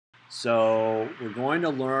So we're going to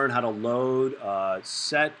learn how to load a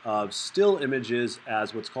set of still images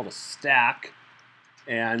as what's called a stack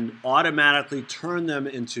and automatically turn them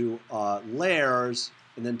into layers,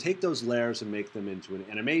 and then take those layers and make them into an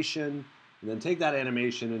animation, and then take that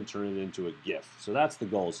animation and turn it into a GIF. So that's the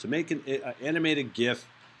goal, is to make an animated GIF.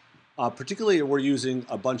 Particularly, we're using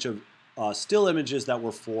a bunch of still images that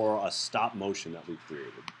were for a stop motion that we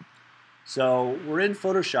created. So we're in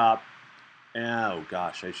Photoshop. Oh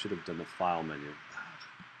gosh, I should have done the file menu.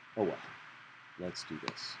 Oh well, let's do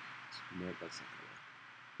this. Nope, that's not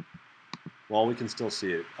gonna work. Well, we can still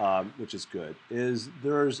see it, which is good.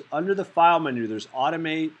 There's under the file menu, there's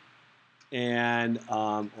automate and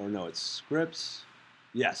or no, it's scripts.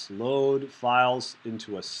 Yes, load files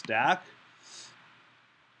into a stack.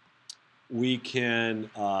 We can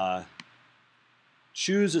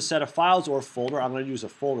choose a set of files or folder. I'm going to use a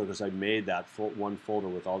folder because I made that one folder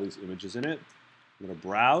with all these images in it. I'm going to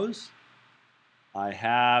browse. I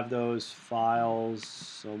have those files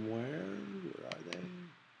somewhere. Where are they?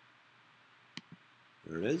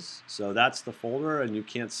 There it is. So that's the folder, and you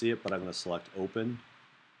can't see it, but I'm going to select open.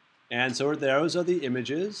 And so those are the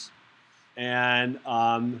images. And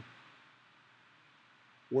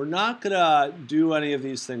we're not going to do any of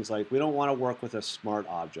these things. Like, we don't want to work with a smart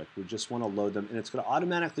object. We just want to load them, and it's going to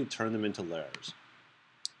automatically turn them into layers.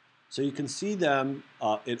 So you can see them.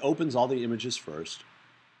 It opens all the images first.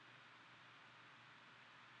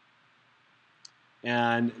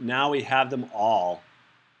 And now we have them all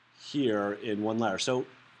here in one layer. So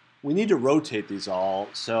we need to rotate these all.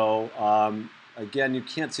 So again, you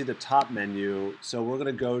can't see the top menu. So we're going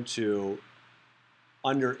to go to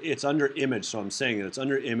it's under image, so I'm saying it's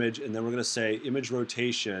under image, and then we're going to say image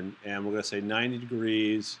rotation, and we're going to say 90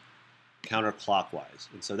 degrees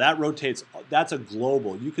counterclockwise. And so that rotates, that's a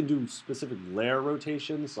global. You can do specific layer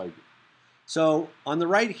rotations. So on the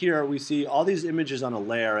right here, we see all these images on a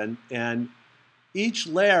layer, and each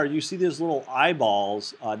layer, you see these little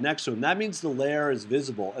eyeballs next to them. That means the layer is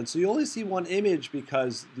visible. And so you only see one image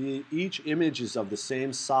because each image is of the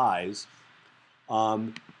same size.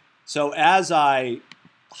 So as I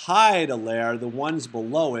hide a layer, the ones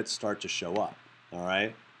below it start to show up, all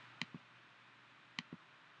right?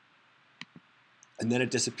 And then it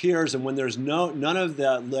disappears, and when there's none of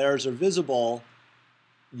the layers are visible,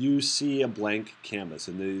 you see a blank canvas.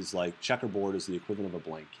 And these, like, checkerboard is the equivalent of a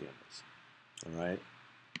blank canvas, all right?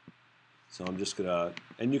 So I'm just gonna,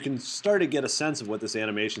 and you can start to get a sense of what this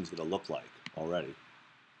animation is gonna look like already.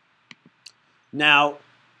 Now,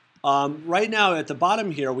 right now at the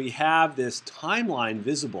bottom here, we have this timeline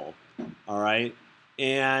visible, all right?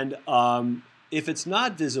 And if it's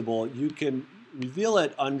not visible, you can reveal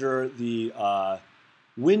it under the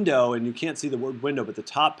window, and you can't see the word window, but the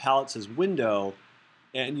top palette says window,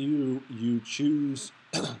 and you choose,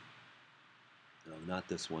 no, not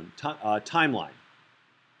this one, timeline.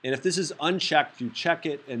 And if this is unchecked, you check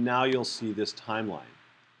it, and now you'll see this timeline.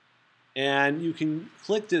 And you can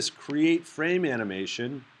click this create frame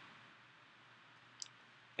animation.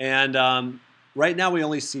 And right now we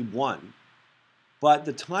only see one. But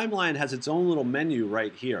the timeline has its own little menu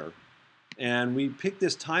right here. And we pick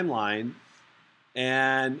this timeline,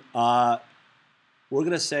 and we're going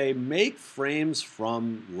to say make frames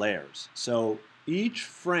from layers. So each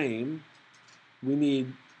frame, we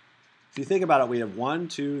need, if you think about it, we have 1,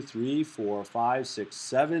 2, 3, 4, 5, 6,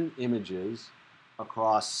 7 images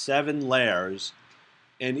across 7 layers.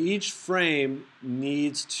 And each frame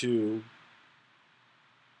needs to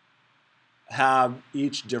have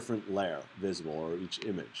each different layer visible, or each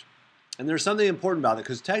image. And there's something important about it,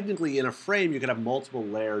 because technically in a frame you can have multiple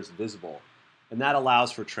layers visible, and that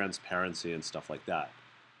allows for transparency and stuff like that.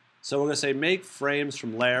 So we're going to say make frames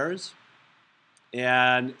from layers,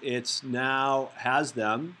 and it's now has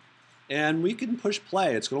them, and we can push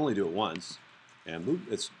play. It's going to only do it once, and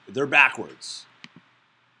move, they're backwards.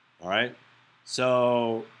 All right,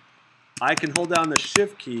 so I can hold down the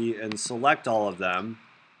Shift key and select all of them,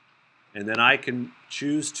 and then I can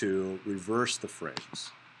choose to reverse the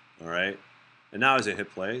frames, all right? And now as I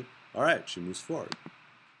hit play, all right, she moves forward.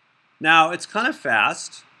 Now, it's kind of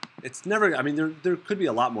fast. It's never, I mean, there could be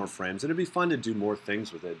a lot more frames, and it'd be fun to do more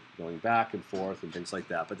things with it, going back and forth and things like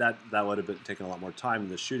that, but that would have been taken a lot more time in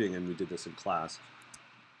the shooting, and we did this in class.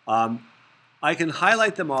 I can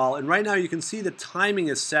highlight them all, and right now you can see the timing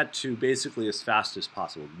is set to basically as fast as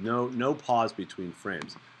possible. No pause between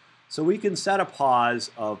frames. So we can set a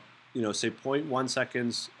pause of, say 0.1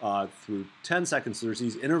 seconds through 10 seconds. There's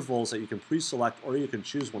these intervals that you can pre-select, or you can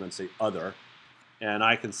choose one and say other. And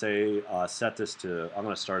I can say set this to, I'm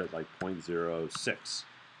going to start at like 0.06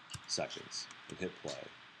 seconds and hit play.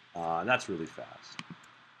 And that's really fast.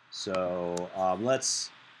 So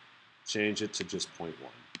let's change it to just 0.1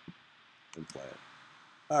 and play it.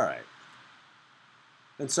 All right.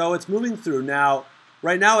 And so it's moving through. Now,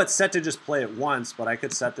 right now it's set to just play it once, but I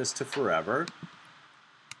could set this to forever.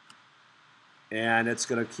 And it's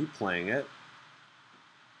going to keep playing it.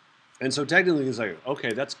 And so technically it's like,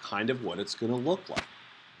 okay, that's kind of what it's going to look like.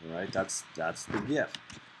 All right, that's the GIF.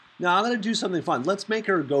 Now I'm going to do something fun. Let's make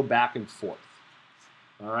her go back and forth.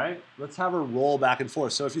 All right, let's have her roll back and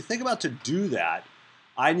forth. So if you think about to do that,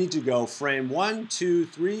 I need to go frame 1, 2,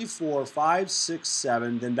 3, 4, 5, 6,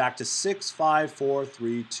 7, then back to 6, 5, 4,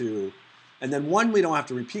 3, 2. And then 1 we don't have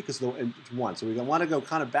to repeat because it's 1. So we want to go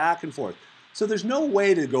kind of back and forth. So there's no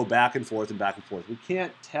way to go back and forth and back and forth. We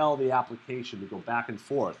can't tell the application to go back and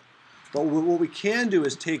forth. But what we can do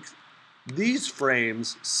is take these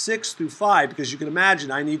frames 6 through 5, because you can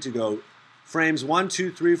imagine I need to go frames 1,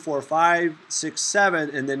 2, 3, 4, 5, 6, 7,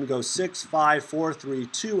 and then go 6, 5, 4, 3,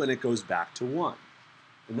 2, and it goes back to 1.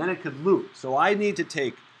 And then it could loop. So I need to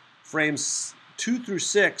take frames 2 through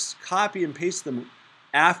 6, copy and paste them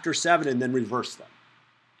after 7, and then reverse them.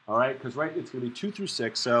 All right, because it's going to be 2 through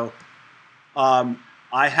 6. So I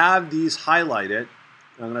have these highlighted.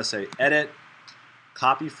 I'm going to say edit,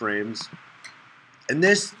 copy frames. And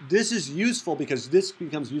this is useful because this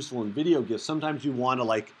becomes useful in video GIFs. Sometimes you want to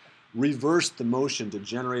like reverse the motion to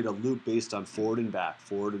generate a loop based on forward and back,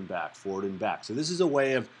 forward and back, forward and back. So this is a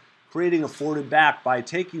way of creating a forward and back by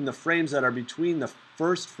taking the frames that are between the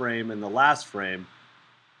first frame and the last frame,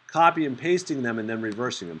 copy and pasting them, and then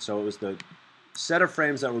reversing them. So it was the set of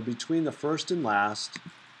frames that were between the first and last,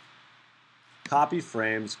 copy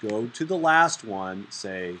frames, go to the last one,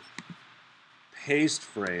 say paste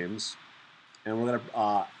frames, and we're going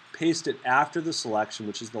to paste it after the selection,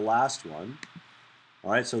 which is the last one.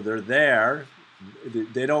 All right, so they're there.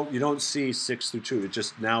 You don't see 6 through 2.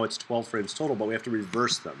 Now it's 12 frames total, but we have to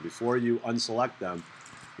reverse them. Before you unselect them,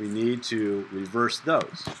 we need to reverse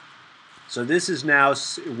those. So this is now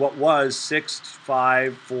what was 6,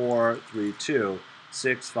 5, 4, 3, 2,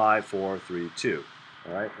 6, 5, 4, 3, 2.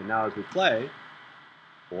 All right, and now as we play,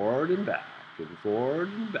 forward and back, and forward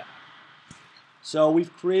and back. So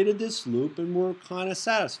we've created this loop, and we're kind of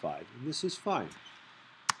satisfied. And this is fine.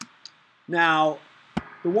 Now,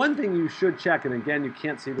 the one thing you should check, and again, you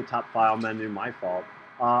can't see the top file menu, my fault.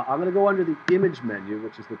 I'm going to go under the image menu,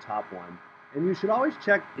 which is the top one. And you should always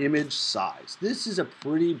check image size. This is a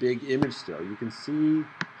pretty big image still. You can see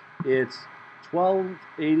it's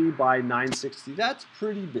 1280 by 960. That's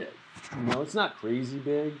pretty big. It's not crazy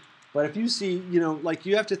big. But if you see, like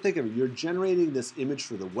you have to think of it. You're generating this image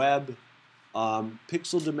for the web.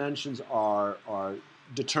 Pixel dimensions are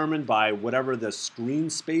determined by whatever the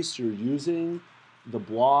screen space you're using. The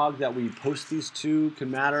blog that we post these to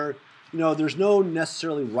can matter. There's no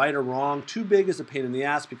necessarily right or wrong. Too big is a pain in the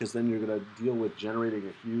ass because then you're going to deal with generating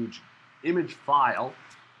a huge image file.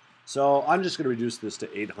 So I'm just going to reduce this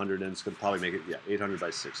to 800, and it's going to probably make it 800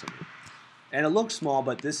 by 600. And it looks small,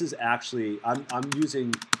 but this is actually I'm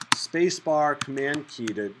using spacebar command key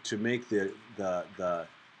to make the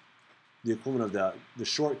equivalent of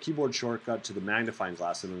the keyboard shortcut to the magnifying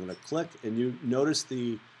glass. And I'm going to click, and you notice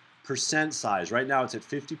the percent size. Right now it's at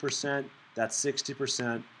 50%, that's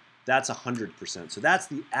 60%, that's 100%. So that's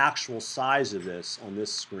the actual size of this on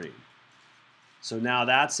this screen. So now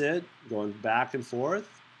that's it, going back and forth.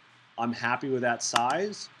 I'm happy with that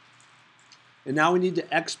size. And now we need to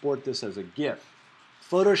export this as a GIF.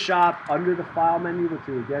 Photoshop, under the file menu, which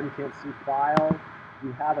you again can't see file,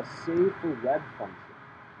 you have a save for web function.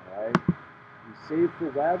 All right? You save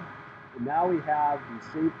for web, and now we have the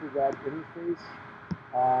save for web interface.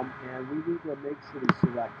 And we need to make sure we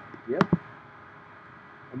select GIF.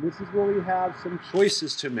 And this is where we have some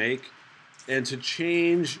choices to make. And to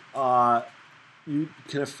change, you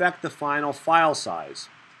can affect the final file size.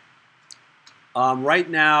 Right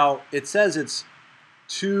now, it says it's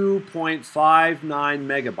 2.59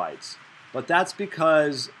 megabytes. But that's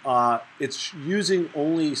because it's using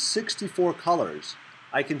only 64 colors.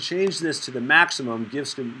 I can change this to the maximum.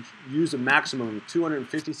 GIFs can use a maximum of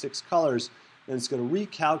 256 colors. And it's going to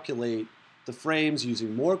recalculate the frames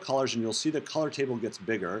using more colors, and you'll see the color table gets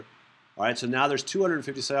bigger. All right, so now there's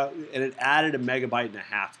 257, and it added 1.5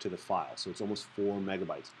 megabytes to the file, so it's almost 4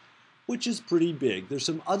 megabytes, which is pretty big. There's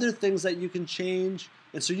some other things that you can change,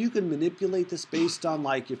 and so you can manipulate this based on,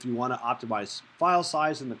 like, if you want to optimize file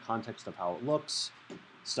size in the context of how it looks,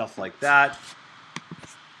 stuff like that.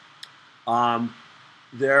 You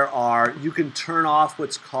can turn off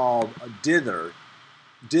what's called a dither.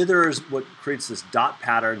 Dither is what creates this dot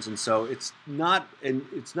patterns, and so it's not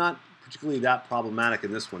particularly that problematic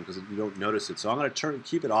in this one because you don't notice it. So I'm going to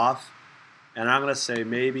keep it off, And I'm going to say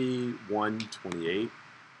maybe 128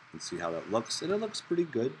 and see how that looks. And it looks pretty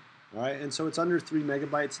good. All right, and so it's under 3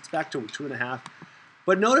 megabytes. It's back to 2.5.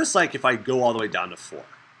 But notice, like, if I go all the way down to 4,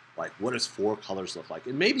 like, what does 4 colors look like?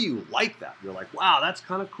 And maybe you like that. You're like, wow, that's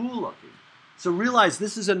kind of cool looking. So realize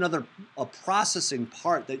this is a processing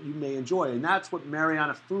part that you may enjoy. And that's what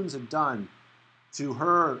Mariana Foons had done to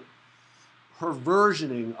her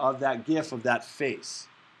versioning of that GIF of that face.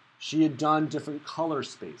 She had done different color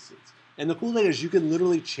spaces. And the cool thing is you can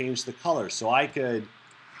literally change the color. So I could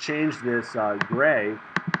change this gray.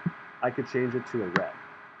 I could change it to a red,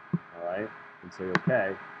 all right, and say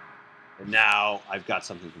okay, and now I've got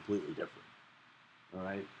something completely different, all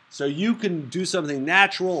right? So you can do something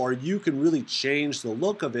natural, or you can really change the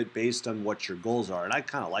look of it based on what your goals are, and I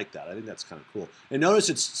kind of like that. I think that's kind of cool. And notice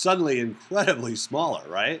it's suddenly incredibly smaller,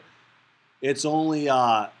 right? It's only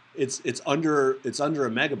it's under a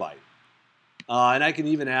megabyte, and I can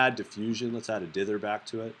even add diffusion. Let's add a dither back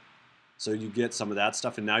to it. So you get some of that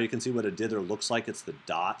stuff, and now you can see what a dither looks like. It's the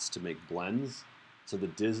dots to make blends, so the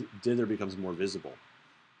dither becomes more visible.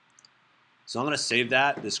 So I'm going to save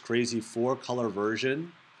that, this crazy 4-color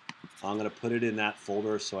version. I'm going to put it in that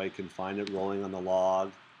folder so I can find it rolling on the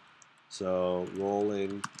log. So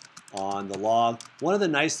rolling on the log. One of the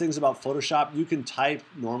nice things about Photoshop, you can type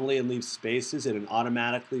normally and leave spaces, and it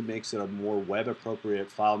automatically makes it a more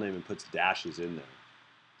web-appropriate file name and puts dashes in there.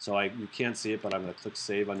 So you can't see it, but I'm going to click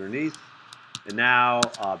Save underneath. And now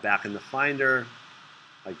back in the Finder,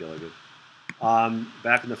 hi Gilligan.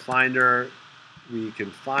 Back in the Finder, we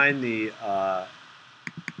can find the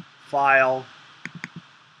file.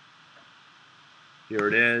 Here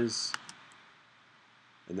it is.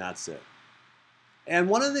 And that's it. And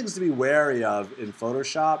one of the things to be wary of in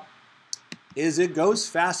Photoshop is it goes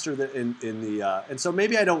faster than in the, and so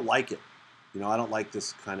maybe I don't like it. You know, I don't like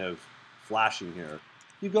this kind of flashing here.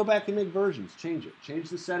 You go back and make versions, change it.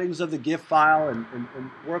 Change the settings of the GIF file and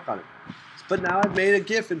work on it. But now I've made a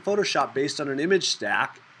GIF in Photoshop based on an image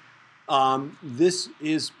stack. This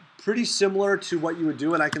is pretty similar to what you would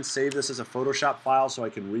do, and I can save this as a Photoshop file so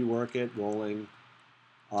I can rework it, rolling.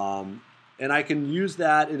 And I can use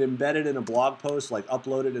that and embed it in a blog post, like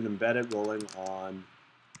upload it and embed it, rolling on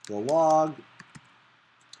the log.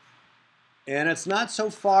 And it's not so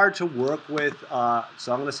far to work with,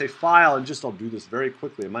 so I'm going to say File, and I'll do this very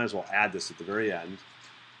quickly. I might as well add this at the very end.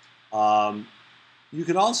 You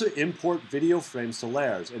can also import video frames to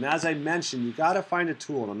layers. And as I mentioned, you got to find a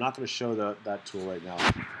tool, and I'm not going to show that tool right now,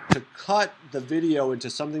 to cut the video into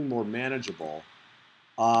something more manageable.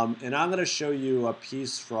 And I'm going to show you a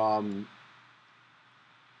piece from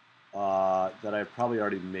that I've probably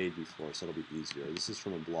already made before, so it'll be easier. This is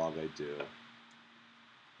from a blog I do.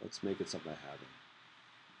 Let's make it something I haven't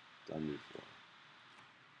done before.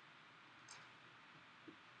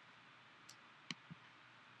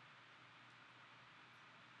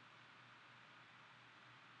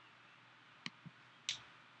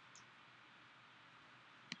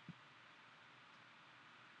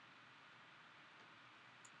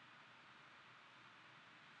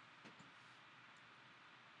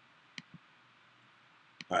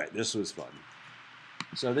 All right, this was fun.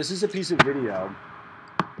 So this is a piece of video,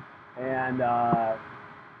 and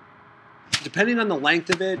depending on the length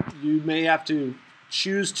of it, you may have to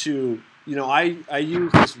choose to, you know, I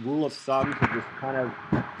use this rule of thumb to just kind of,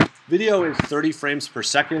 video is 30 frames per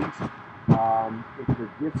second. If the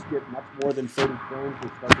GIFs get much more than 30 frames, they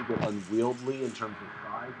start to get unwieldy in terms of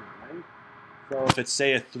size and length. So if it's,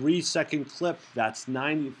 say, a 3-second clip, that's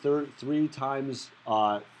 3 times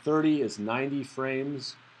 30 is 90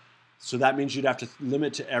 frames. So that means you'd have to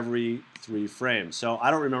limit to every 3 frames. So I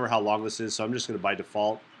don't remember how long this is, so I'm just going to, by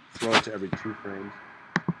default, throw it to every 2 frames.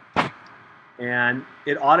 And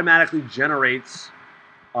it automatically generates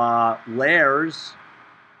layers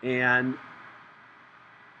and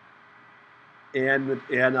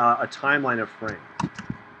a timeline of frames.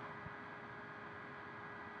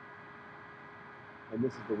 And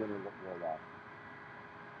this is the winner rolled off.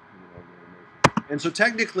 And so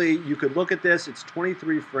technically, you could look at this. It's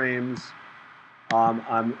 23 frames.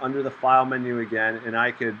 I'm under the File menu again, and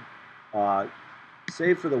I could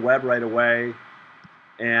save for the web right away.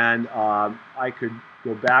 And I could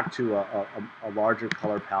go back to a larger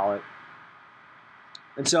color palette.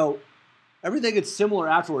 And so everything is similar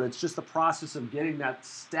afterward. It's just the process of getting that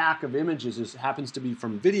stack of images happens to be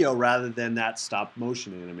from video rather than that stop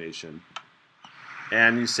motion animation.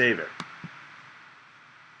 And you save it.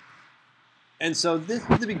 And so this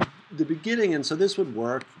is the beginning, and so this would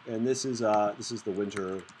work. And this is the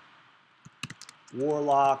Winter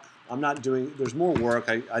Warlock. I'm not doing. There's more work.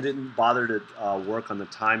 I didn't bother to work on the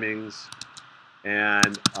timings,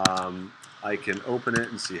 and I can open it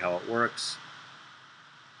and see how it works.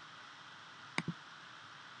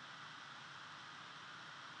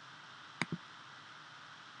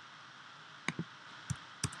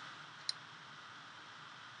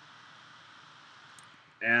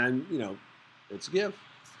 And, you know, it's a GIF.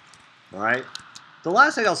 All right. The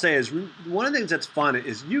last thing I'll say is one of the things that's fun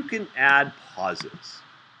is you can add pauses.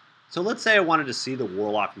 So let's say I wanted to see the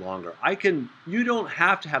warlock longer. You don't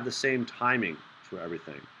have to have the same timing for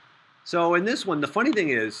everything. So in this one, the funny thing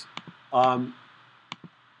is, I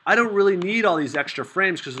don't really need all these extra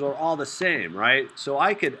frames because they're all the same, right? So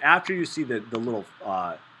I could, after you see the little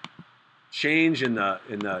change in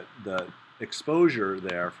the exposure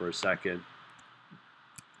there for a second,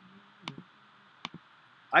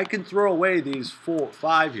 I can throw away these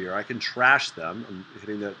 5 here. I can trash them.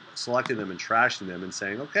 I'm selecting them and trashing them and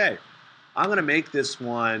saying, okay, I'm going to make this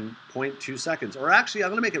one 0.2 seconds. Or actually, I'm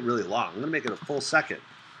going to make it really long. I'm going to make it a full second.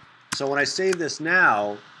 So when I save this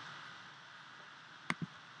now,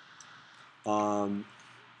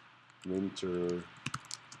 winter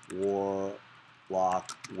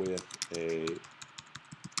warlock with a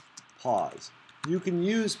pause. You can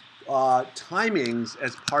use timings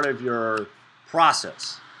as part of your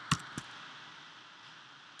process.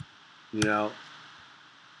 You know?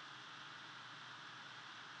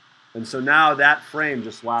 And so now that frame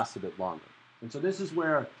just lasts a bit longer. And so this is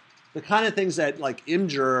where the kind of things that like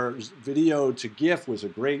Imgur's video to GIF was a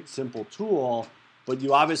great simple tool, but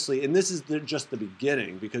you obviously, and this is just the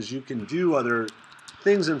beginning, because you can do other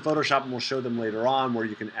things in Photoshop, and we'll show them later on, where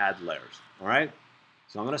you can add layers. All right?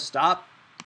 So I'm going to stop.